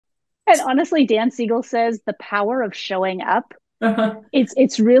And honestly, Dan Siegel says the power of showing up. Uh-huh.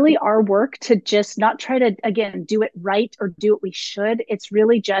 It's really our work to just not try to, again, do it right or do what we should. It's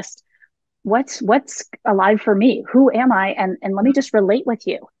really just what's alive for me? Who am I? And let me just relate with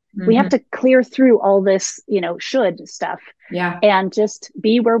you. We have Hmm. to clear through all this, should stuff Yeah. and just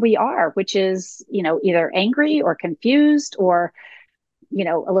be where we are, which is, either angry or confused or,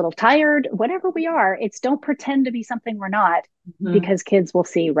 a little tired, whatever we are. It's don't pretend to be something we're not Hmm. because kids will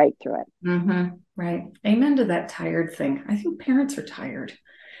see right through Hmm. Right. Amen to that tired thing. I think parents are tired.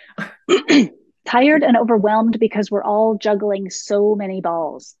 it. Tired and overwhelmed because we're all juggling so many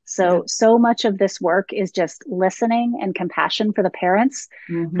balls. Yeah. So much of this work is just listening and compassion for the parents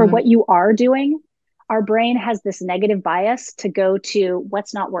for Hmm. what you are doing. Our brain has this negative bias to go to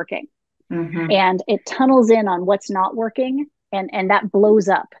what's not working, Hmm. and it tunnels in on what's not working, and that blows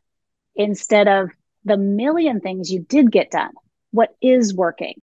up instead of the million things you did get done. What is working?